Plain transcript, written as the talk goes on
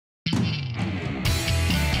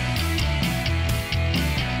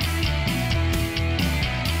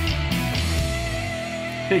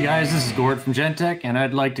Hey guys, this is Gord from Gentec, and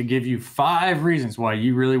I'd like to give you 5 reasons why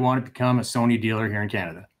you really want to become a Sony dealer here in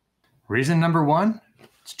Canada. Reason number 1,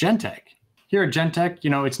 it's Gentec. Here at Gentec,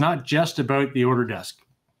 it's not just about the order desk.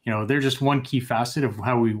 They're just one key facet of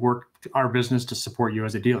how we work our business to support you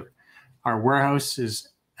as a dealer. Our warehouse is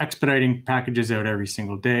expediting packages out every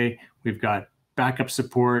single day. We've got backup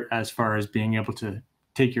support as far as being able to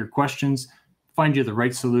take your questions, find you the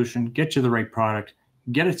right solution, get you the right product,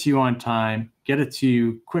 get it to you on time, get it to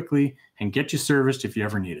you quickly, and get you serviced if you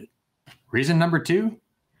ever need it. Reason number 2,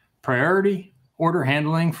 priority order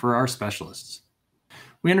handling for our specialists.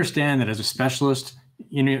 We understand that as a specialist,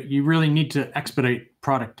 you really need to expedite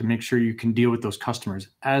product to make sure you can deal with those customers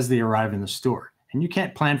as they arrive in the store, and you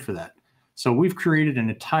can't plan for that. So we've created an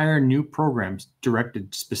entire new program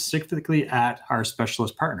directed specifically at our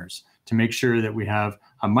specialist partners to make sure that we have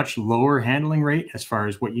a much lower handling rate as far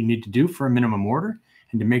as what you need to do for a minimum order,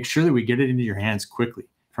 and to make sure that we get it into your hands quickly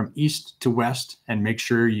from east to west and make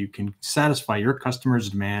sure you can satisfy your customers'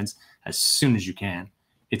 demands as soon as you can.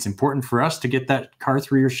 It's important for us to get that car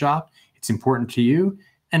through your shop. It's important to you,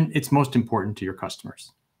 and it's most important to your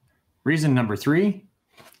customers. Reason number 3,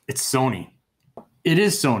 it's Sony. It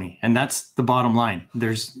is Sony, and that's the bottom line.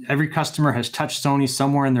 Every customer has touched Sony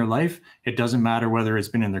somewhere in their life. It doesn't matter whether it's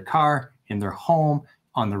been in their car, in their home,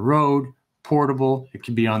 on the road, portable. It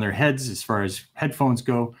could be on their heads as far as headphones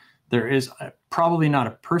go. There is probably not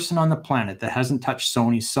a person on the planet that hasn't touched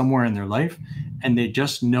Sony somewhere in their life, and they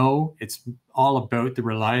just know it's all about the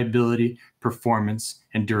reliability, performance,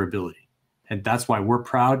 and durability. And that's why we're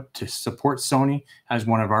proud to support Sony as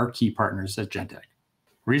one of our key partners at Gentec.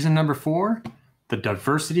 Reason number 4, the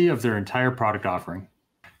diversity of their entire product offering.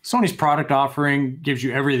 Sony's product offering gives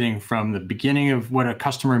you everything from the beginning of what a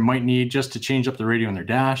customer might need just to change up the radio in their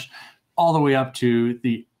dash, all the way up to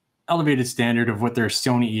the elevated standard of what their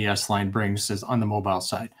Sony ES line brings on the mobile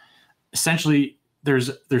side. Essentially,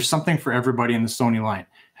 there's something for everybody in the Sony line.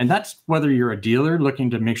 And that's whether you're a dealer looking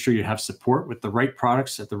to make sure you have support with the right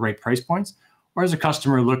products at the right price points, or as a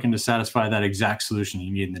customer looking to satisfy that exact solution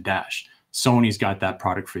you need in the dash. Sony's got that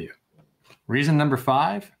product for you. Reason number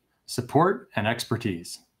 5, support and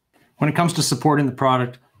expertise. When it comes to supporting the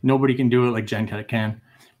product, nobody can do it like Gentec can.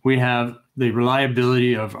 We have the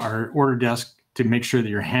reliability of our order desk to make sure that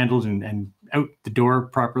you're handled and out the door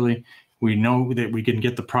properly. We know that we can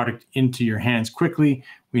get the product into your hands quickly.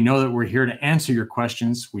 We know that we're here to answer your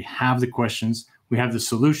questions. We have the questions. We have the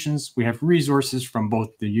solutions. We have resources from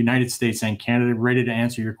both the United States and Canada ready to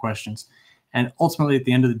answer your questions. And ultimately, at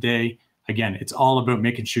the end of the day, again, it's all about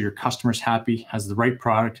making sure your customer's happy, has the right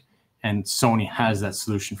product, and Sony has that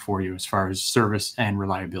solution for you as far as service and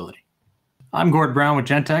reliability. I'm Gord Brown with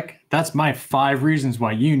Gentec. That's my 5 reasons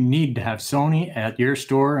why you need to have Sony at your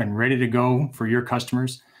store and ready to go for your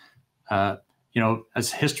customers.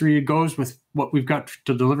 As history goes with what we've got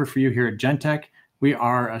to deliver for you here at Gentec, we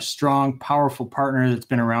are a strong, powerful partner that's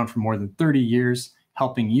been around for more than 30 years,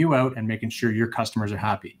 helping you out and making sure your customers are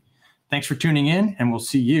happy. Thanks for tuning in, and we'll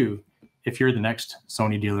see you if you're the next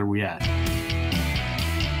Sony dealer we add.